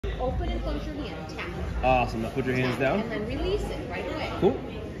open and close your hand. Tap. Awesome. Now put your hands down. And then release it right away. Cool.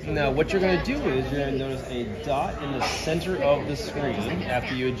 Now what you're going to do is you're going to notice a dot in the center of the screen.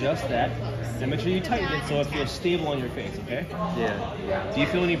 After you adjust that, then make sure you tighten it so it feels stable on your face, okay? Yeah. Do you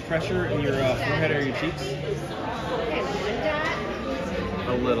feel any pressure in your forehead or your cheeks? Okay, one dot.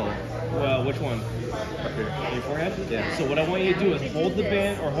 A little. Well, which one? Up here. On your forehead? Yeah. So what I want you to do is hold the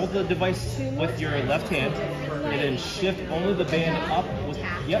band or hold the device with your left hand and then shift only the band up.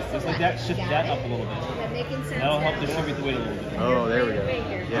 Yep, just like that. Shift that up a little bit. That'll help distribute the weight a little bit. Oh, there we go.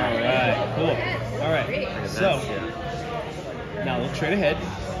 Yeah. All right, cool. All right, so now look straight ahead.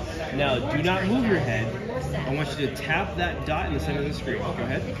 Now do not move your head. I want you to tap that dot in the center of the screen. Go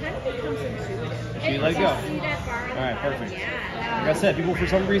ahead. Make sure you let go. All right, perfect. Like I said, people for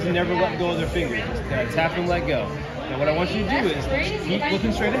some reason never let go of their fingers. Just tap and let go. Now what I want you to do is keep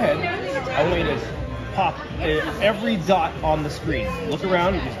looking straight ahead. I want you to pop every dot on the screen. Look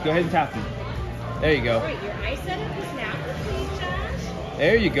around and just go ahead and tap them. There you go. Your eye setup is now complete, Josh.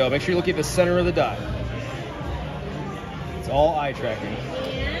 There you go. Make sure you look at the center of the dot. It's all eye tracking.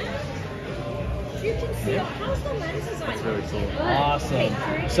 You can see how's the lenses on. That's really cool.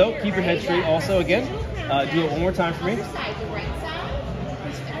 Awesome. So keep your head straight also again. Do it one more time for me. Other side, the right side.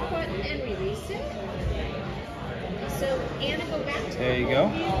 Push that button and release it. So, Anna, go back to There you go.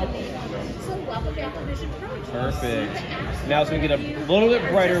 So, welcome to Apple Vision Pro. Perfect. Now it's going to get a little bit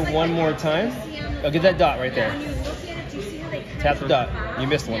brighter one more time. Oh, get that dot right there. Tap the dot. You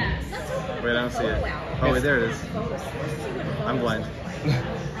missed one. Wait, I don't see it. Oh, wait, there it is. I'm blind.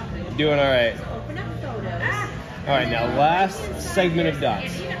 Doing all right. Open up photos. All right, now last segment of dots.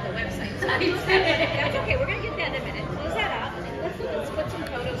 And you have the website. That's okay. We're going to get that in a minute. Close that up. Let's look at what some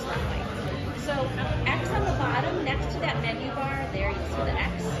photos look like. So, X on the bottom next to that menu bar. There, you see the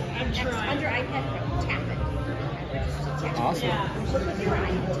X. X under iPad Pro. Tap it. Awesome. Look with your eye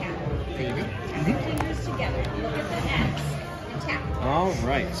and tap it. There you go. Tap your fingers together. Look at the X and tap it. All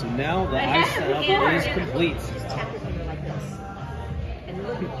right, so now the eye setup is complete. Just tap your finger like this. And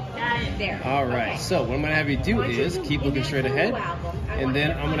look there. All right, so what I'm going to have you do is keep looking straight ahead, and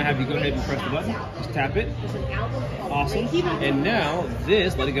then I'm going to have you go ahead and press the button. Just tap it. There's an album called Awesome. And now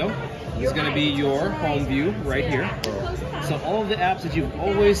this, let it go, is going to be your home view right here. So all of the apps that you've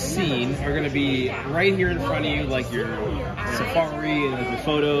always seen are going to be right here in front of you, like your Safari and your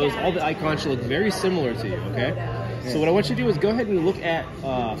photos. All the icons should look very similar to you, okay? So what I want you to do is go ahead and look at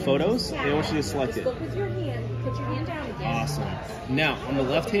photos, and I want you to select it. Look with your hand. Put your hand down again. Awesome. Now, on the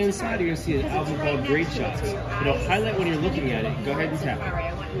left-hand side, you're going to see an album called Great Shots. It'll highlight when you're looking at it. Go ahead and tap it.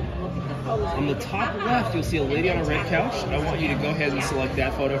 On the top left, you'll see a lady on a red couch. I want you to go ahead and select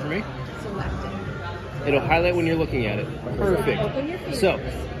that photo for me. Select it. It'll highlight when you're looking at it. Perfect. So,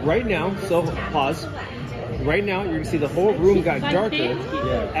 right now, pause. Right now, you're going to see the whole room got darker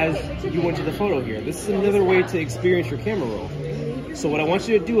as you went to the photo here. This is another way to experience your camera roll. So what I want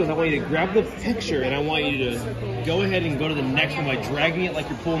you to do is I want you to grab the picture and I want you to go ahead and go to the next one by dragging it like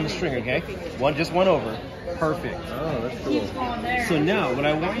you're pulling the string, okay? Just one over. Perfect. Oh, that's cool. So now, what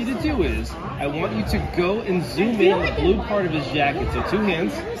I want you to do is, I want you to go and zoom in on the blue part of his jacket. So 2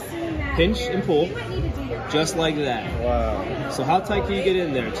 hands, pinch and pull, just like that. Wow. So how tight can you get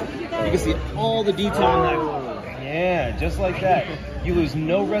in there? You can see all the detail in that. Yeah, just like that. You lose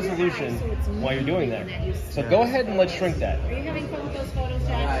no resolution while you're doing that. So go ahead and let's shrink that. Are you having fun with those photos,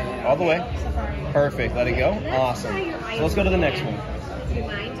 Josh? All the way. Perfect. Let it go. Awesome. So let's go to the next one. Do you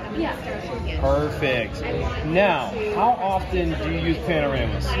mind? I'm going to start you again. Perfect. Now, how often do you use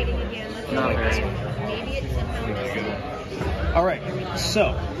panoramas? Lighting again. Let's Not very. Maybe it's somehow. All right,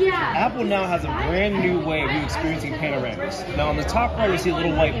 so Apple now has a brand new way of you experiencing panoramas. Now on the top right, you see a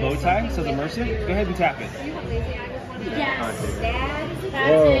little white bow tie, says immersive. Go ahead and tap it. You have lazy eye with one? Yes.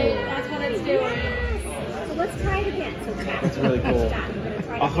 That's it. That's what it's doing. So let's try it again. So tap. That's really cool.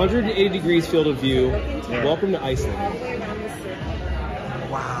 180 degrees field of view. Welcome to Iceland. All the way around the city.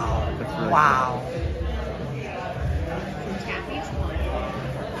 Wow. That's really Wow. Tap each one.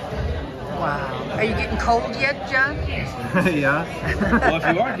 Wow. Are you getting cold yet, John? cool. Yeah. Well,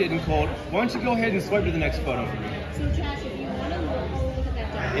 if you are getting cold, why don't you go ahead and swipe to the next photo for me? So Josh, if you want to look at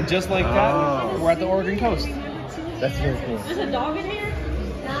that dog. And just like that, we're at the Oregon coast. That's really cool. There's a dog in here?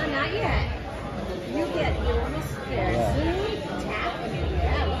 No, not yet. You're almost there. Yeah. Zoom, tap,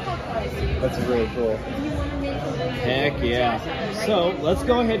 and look how close you are. That's really cool. If you want to make a little Heck yeah. So let's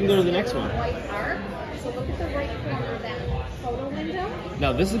go ahead and go to the next one. white arc. So look at the right corner of that photo window.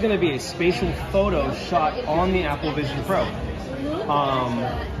 Now this is going to be a spatial photo shot on the Apple Vision Pro.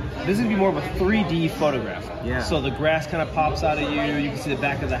 this is gonna be more of a 3D photograph. Yeah. So the grass kind of pops out of you. You can see the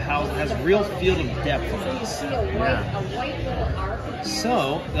back of the house. It has real field of depth on You this. see a white little arc.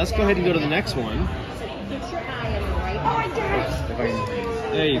 So let's go ahead and go to the next one. So put your eye on the right. Oh, I did it.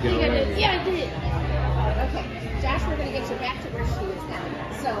 There you go. Yeah, I did it. Okay, Josh, we're gonna get you back to where she is now.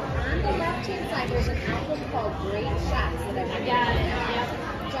 So on the left-hand side, there's an album called Great Shots that I got it.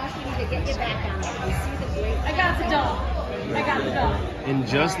 Josh, we need to get you back on there. You see the great. I got the dog. I got the dog. And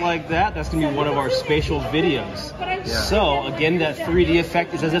just like that, that's gonna be one of our spatial videos. Yeah. So again, that 3D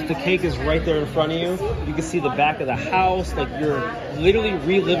effect is as if the cake is right there in front of you. You can see the back of the house, like you're literally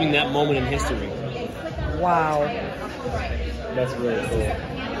reliving that moment in history. Wow. That's really cool.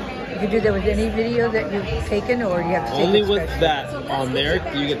 You can do that with any video that you've taken, or you have to take Only it with special? that on there,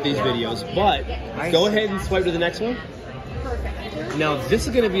 you get these videos. But go ahead and swipe to the next one. Now, this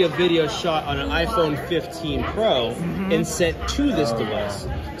is going to be a video shot on an iPhone 15 Pro and sent to this device.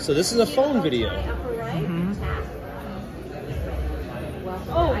 So this is a phone video.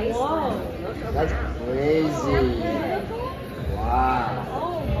 Oh, whoa. That's crazy. Wow.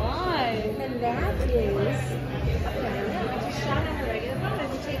 Oh, my. And that is just shot on a regular phone.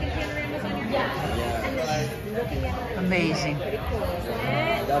 Have you taken panoramas on your phone? And then looking at it. Amazing. Pretty cool, isn't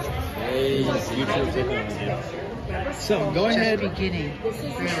it? That's crazy. YouTube technology. So go Just ahead. beginning.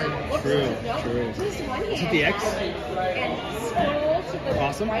 Really. True. Just one hand. Hit the X. And scroll to the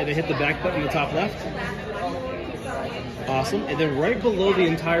Awesome. And then hit the back button in the top left. Awesome. And then right below the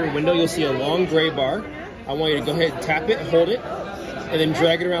entire window, you'll see a long gray bar. I want you to go ahead and tap it, hold it, and then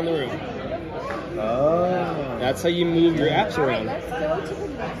drag it around the room. Oh. That's how you move your apps around. Let's go to the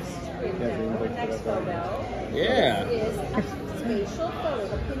next window. The next photo Yeah. is a spatial photo,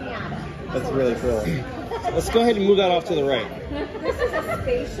 the pinata. That's really cool. Let's go ahead and move that off to the right. This is a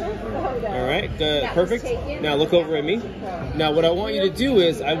spatial photo. All right, that was perfect. taken Now look over at me. Now what I want you to do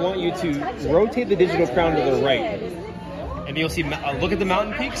is I want you to rotate the digital crown to the right. And you'll see, look at the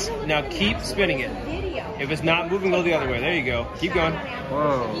mountain peaks. Now keep spinning it. Video. If it's not moving, go the other way. There you go. Keep going.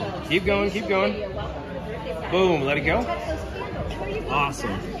 Whoa. Keep going, keep going. Boom, let it go. Those candles. What are you doing?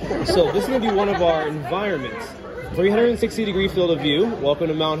 Awesome. So this is going to be one of our environments. 360-degree field of view. Welcome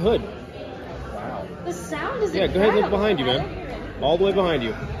to Mount Hood. The sound is Yeah, go ahead and look behind you, man. All the way behind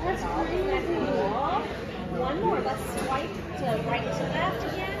you. That's really cool. One more. Let's swipe to right to left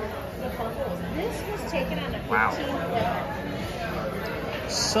again. The bubbles. This was taken on a 15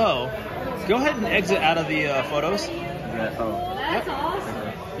 So, go ahead and exit out of the photos. Yeah. Oh. That's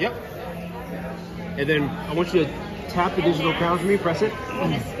awesome. Yep. And then I want you to tap the digital crown for me. Press it.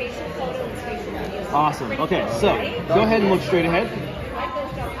 And a spatial photo and spatial video. Awesome. Okay, so go ahead and look straight ahead.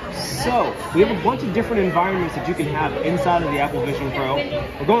 So, we have a bunch of different environments that you can have inside of the Apple Vision Pro.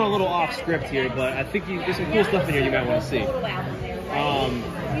 We're going a little off script here, but I think there's some cool stuff in here you might want to see. You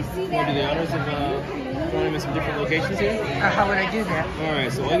see Want to do the that? honors of going to some different locations here? How would I do that? All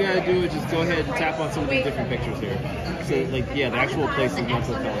right, so all you gotta do is just go ahead and tap on some of these different pictures here. So, like, yeah, the actual places, not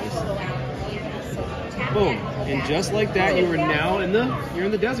the colors. Boom, and just like that, you're now in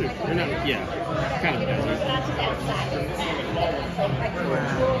the desert. You're not, yeah, kind of desert. Not to that side. Let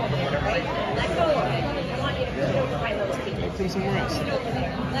go of it. I want you to put it over by those people. Come somewhere else.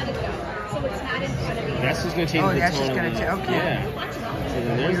 Let it go. So it's not in front of you. That's just gonna change Oh, the that's tone just of gonna the- okay. Yeah. So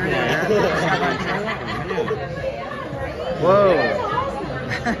then there's You're that. Whoa.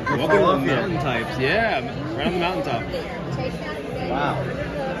 Welcome to the mountain types. Yeah, right on the mountaintop. Take that thing. Wow.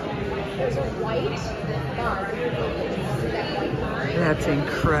 There's a white bar. See that white bar? That's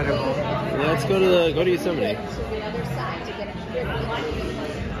incredible. Let's go to Yosemite. To the other side to get a good look.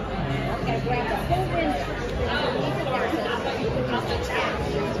 Okay, grab the whole window. You can also tap,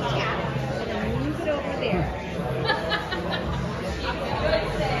 and then move it over there.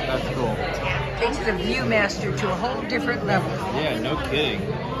 That's cool. Takes the Viewmaster to a whole different level. Yeah, no kidding.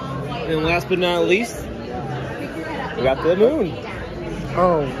 And last but not least, we got the moon.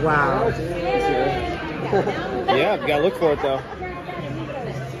 Oh, wow. Yeah, you gotta look for it though.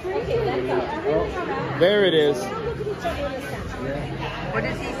 There it is. What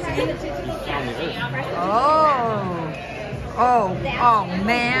does he see? Found the Earth. Oh,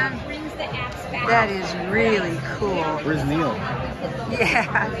 man. Brings the apps back. That is really cool. Where's Neil?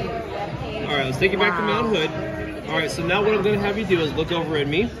 Yeah. All right, let's take it back to Mount Hood. All right, so now what I'm gonna have you do is look over at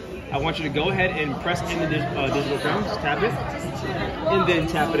me. I want you to go ahead and press in the digital crown. Just tap it, and then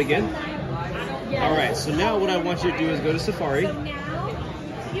tap it again. All right, so now what I want you to do is go to Safari. So now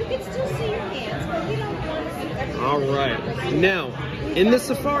you can still see your hands, but we don't want to see everything. All right, now in the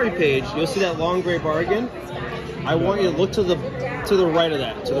Safari page, you'll see that long gray bar again. I want you to look to the right of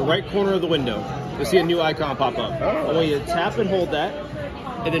that, to the right corner of the window. You'll see a new icon pop up. I want you to tap and hold that,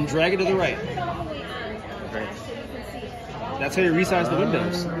 and then drag it to the right. That's how you resize the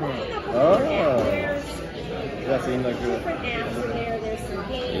windows. Oh. That seemed like good.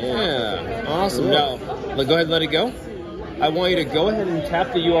 Yeah, awesome. Now, go ahead and let it go. I want you to go ahead and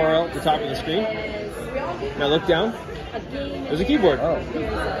tap the URL at the top of the screen. Now look down. There's a keyboard. Oh.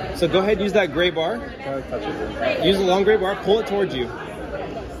 So go ahead and use that gray bar. Use the long gray bar, pull it towards you.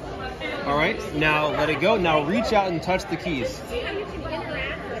 All right, now let it go. Now reach out and touch the keys.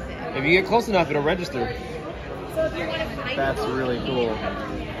 If you get close enough, it'll register. That's really cool.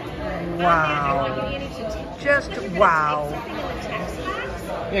 Wow. Just wow.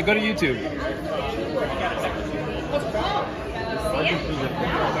 Yeah, go to YouTube. Looks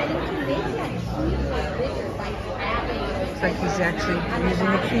like he's actually using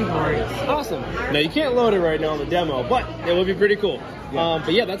a keyboard. Awesome. Now you can't load it right now on the demo, but it will be pretty cool.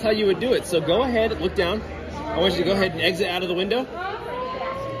 But yeah, that's how you would do it. So go ahead, look down. I want you to go ahead and exit out of the window.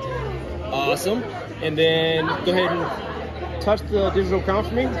 Awesome. And then go ahead and touch the digital crown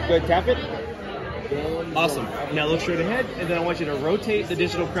for me. Go ahead and tap it. Awesome. Now look straight ahead, and then I want you to rotate the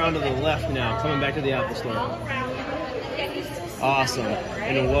digital crown to the left now, coming back to the Apple Store. Awesome.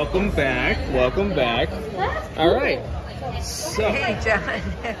 And then welcome back. Welcome back. All right. So. Hey, John.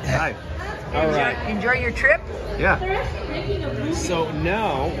 Hi. All right. Enjoy your trip? Yeah. So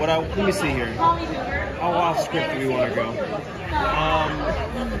now, let me see here. How off script do we want to go?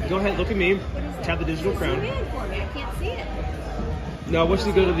 Go ahead, look at me. Tap the digital crown. I can't see it. Now I want you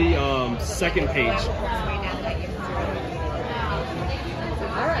to go to the second page.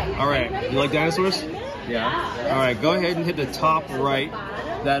 All right. You like dinosaurs? Yeah. All right. Go ahead and hit the top right.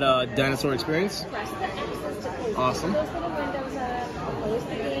 That dinosaur experience. Awesome.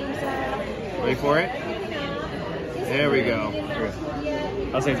 Ready for it? There we go. I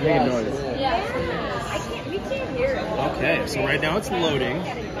was saying it's making noise. We can't hear it. Okay, so right now it's loading.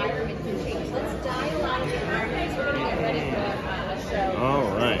 All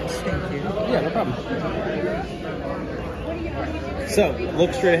right. Thank you. Yeah, no problem. So,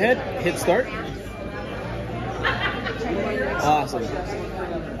 look straight ahead, hit start. Awesome.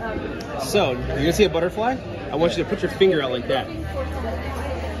 So, you're gonna see a butterfly? I want you to put your finger out like that.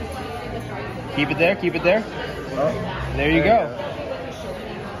 Keep it there, keep it there. Oh. There you go.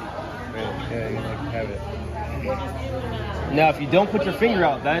 Yeah, you have it. Now, if you don't put your finger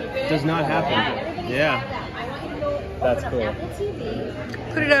out, that does not happen. Yeah. That's cool.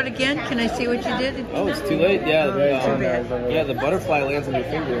 Put it out again. Can I see what you did? Oh, it's too late. Yeah, too bad. yeah, the butterfly lands on your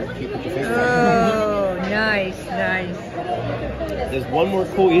finger if you put your finger out. Oh, nice, nice. There's one more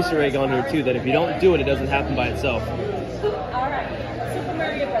cool Easter egg on here too, that if you don't do it, it doesn't happen by itself. Alright, Super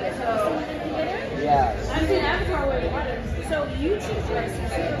Mario Brothers. Yeah. I'm in Avatar where it was. So you choose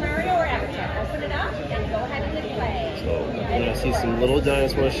Super Mario or Avatar. Open it up and go ahead and hit play. So you're gonna see some little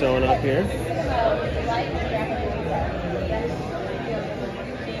dinosaurs showing up here.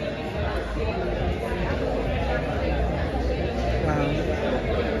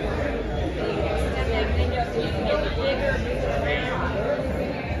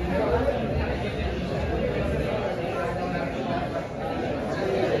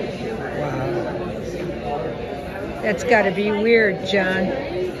 That's got to be weird, John.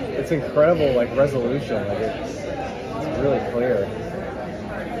 It's incredible, like resolution. Like it's really clear.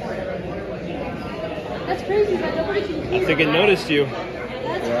 That's crazy, but nobody can hear. I think it noticed you.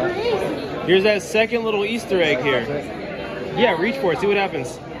 That's crazy. Here's that second little Easter egg here. Yeah, reach for it, see what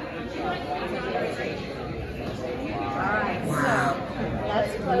happens. Wow.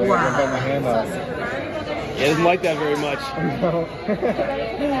 I'm gonna put my hand up. It doesn't like that very much. No.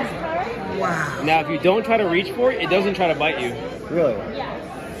 Wow. Now, if you don't try to reach for it, it doesn't try to bite you. Really?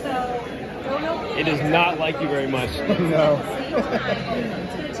 It does not like you very much. No.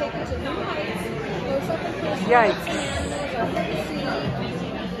 Yikes.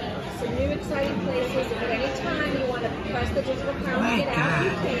 Some new exciting places. If at any time you want to press the digital crown to get out, you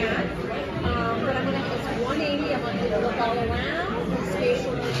can. But I'm going to, it's 180. I want you to look all around. The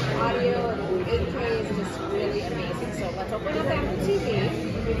spatial audio and 8K is just really amazing. So let's open up Apple TV.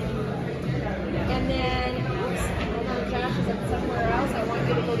 And then, oops, hold on, Josh is up somewhere else. I want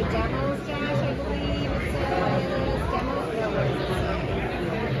you to go to demos, Josh, I believe it says. Demos? No, where does it say?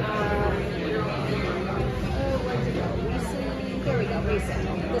 Where'd it go? Recent. There we go,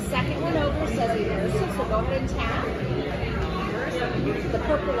 recent. The second one over says immersive, so go ahead and tap. The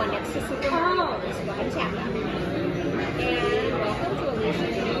purple one next to Super Mario Brothers, so go ahead and tap that. And welcome to Alicia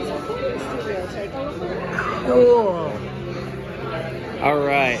James Recording Studio. Take a look around. Cool. All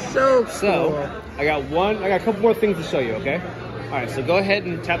right. So cool. So, I got a couple more things to show you, okay? All right, so go ahead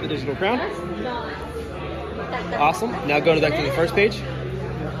and tap the digital crown. Awesome. Now go back to the first page.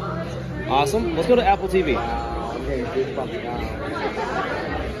 Awesome. Let's go to Apple TV.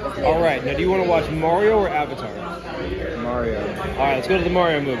 All right. Now, do you want to watch Mario or Avatar? Mario. All right. Let's go to the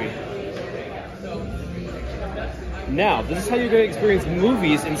Mario movie. Now, this is how you're going to experience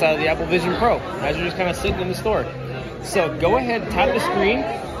movies inside of the Apple Vision Pro, as you're just kind of sitting in the store. So go ahead, tap the screen.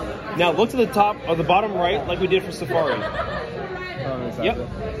 Now look to the top or the bottom right, like we did for Safari. Yep.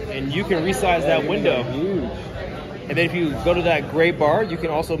 And you can resize that window. And then if you go to that gray bar, you can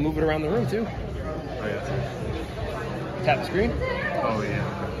also move it around the room too. Oh, yeah. Tap the screen. Oh, yeah.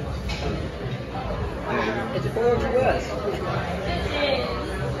 It's a Forge US.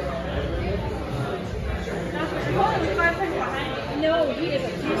 No, he is a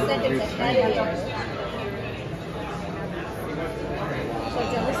few seconds ahead of you. So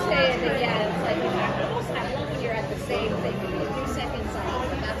don't stay in the, yeah, it's like, almost, I love when you're at the same thing, you're a few seconds off,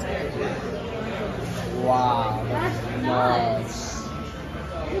 but that's great. Wow. That's nuts.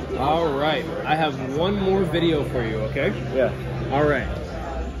 All right. I have one more video for you, okay? Yeah. All right.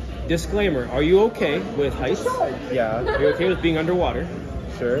 Disclaimer, are you okay with heights? Yeah. Are you okay with being underwater?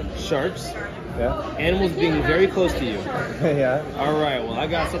 Sure. Sharks? Yeah. Animals being very close to you? Yeah. All right, well, I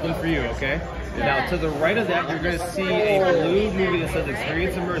got something for you, okay? Now, to the right of that, you're going to see a blue movie that says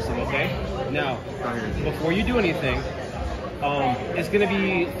Experience Immersive, okay? Now, before you do anything, it's going to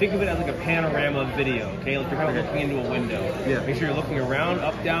be, think of it as like a panorama video, okay? Like you're kind of looking into a window. Yeah. Make sure you're looking around,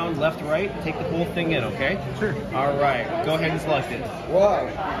 up, down, left, right. Take the whole thing in, okay? Sure. All right, go ahead and select it. Wow.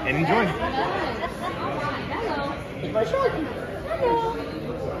 And enjoy. Hello. It's my shark. Hello.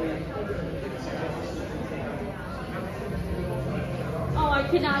 Oh, I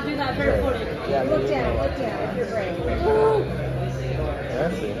cannot do that barefooted. Yeah, Look down, if you're brave. Yeah,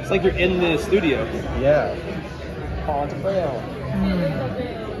 I see. It's like you're in the studio. Yeah. Pond Trail.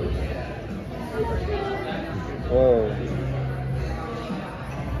 Whoa.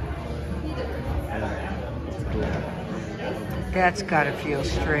 That's gotta feel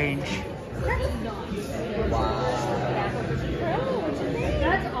strange.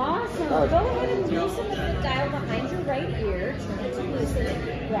 That's awesome. Go ahead and loosen the dial behind your right ear. Turn it to loosen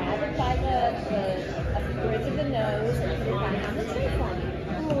it. Grab it by the bridge of the nose and put it back on the telephone.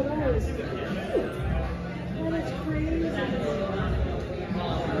 Oh, that was cute. That is crazy.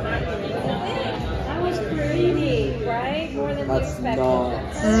 That was crazy. Right? More than we That's expected.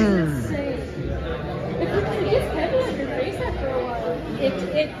 nuts. That's insane. It gets heavy on your face after a while.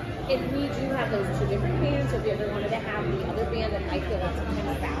 If we do have those two different bands, or if you ever wanted to have the other band that I feel like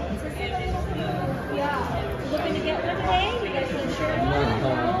sometimes balances it a little bit. Yeah. Looking to get one today? You got a clean shirt on?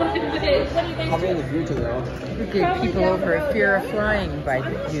 What do you guys Probably in the future though. You gave people over a fear of flying by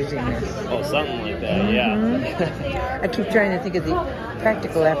using this. Oh, something like that, yeah. I keep trying to think of the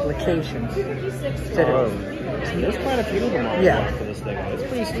practical applications. Instead of, There's quite a few of them on Yeah. for this thing. It's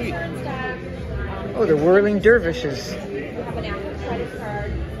pretty sweet. oh, the whirling dervishes. You have an Apple credit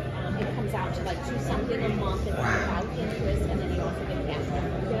card. It comes out to like $2-something a month. It's without interest, and then you also get a gas card.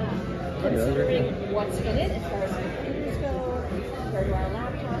 Considering what's in it as far as computers go, compared to our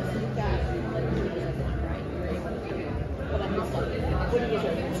laptops, we've got like right. But I'm just like, what do you guys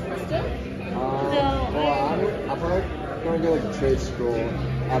interested? I'm probably going to go like trade school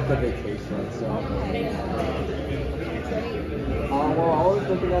after vacation. So. Well, I was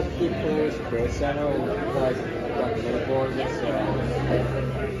looking at the Players Career Center and like documentary board. So.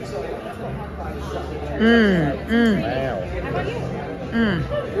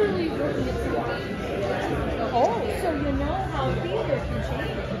 Oh, so you know how theater can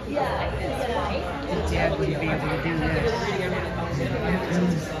change. Yeah, right? Dad would be able to do this.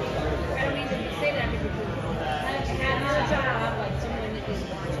 I don't mean to say that because have your job like someone that is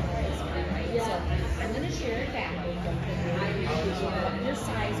watching this, right? So I'm going to share it back. What your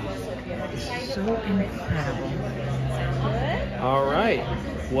size was, so if you ever decide to So incredible. sound good? All right,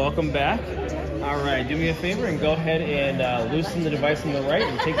 welcome back. All right, do me a favor and go ahead and loosen the device on the right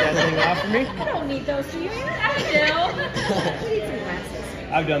and take that thing off for me. I don't need those, do you? I do. I need some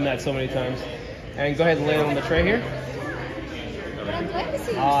glasses. I've done that so many times. And go ahead and lay it on the tray here. But I'm glad to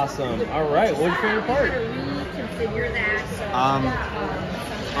see you. Awesome. All right, what's your favorite part? Reconfigure that. So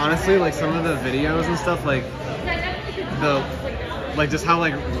Honestly, like some of the videos and stuff, like just how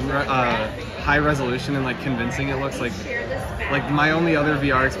like high resolution and like convincing it looks like my only other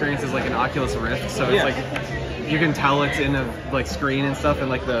VR experience is like an Oculus Rift, so it's like you can tell it's in a like screen and stuff and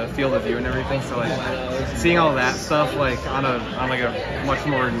like the field of view and everything, so like seeing all that stuff like on like a much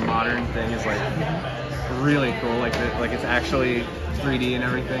more modern thing is like really cool, like it's actually 3D and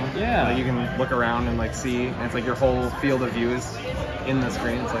everything. Yeah. Like you can look around and like see, and it's like your whole field of view is in the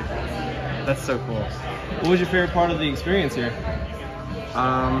screen. It's like, that's so cool. What was your favorite part of the experience here?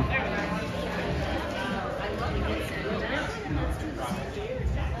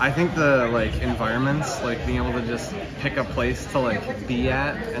 I think the like environments, like being able to just pick a place to like be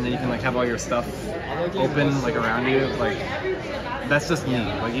at, and then you can like have all your stuff open like around you, like that's just neat.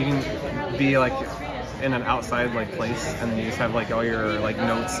 Like you can be like in an outside like place, and then you just have like all your like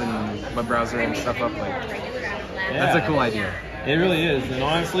notes and web browser and stuff up. Like that's a cool idea. It really is, and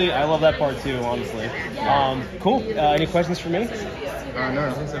honestly, I love that part too. Honestly, cool. Any questions for me? No, I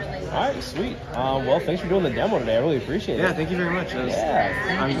don't think so. All right, sweet. Well, thanks for doing the demo today. I really appreciate it. Yeah, thank you very much.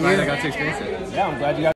 Yeah. I'm glad I got to experience it. Yeah, I'm glad you got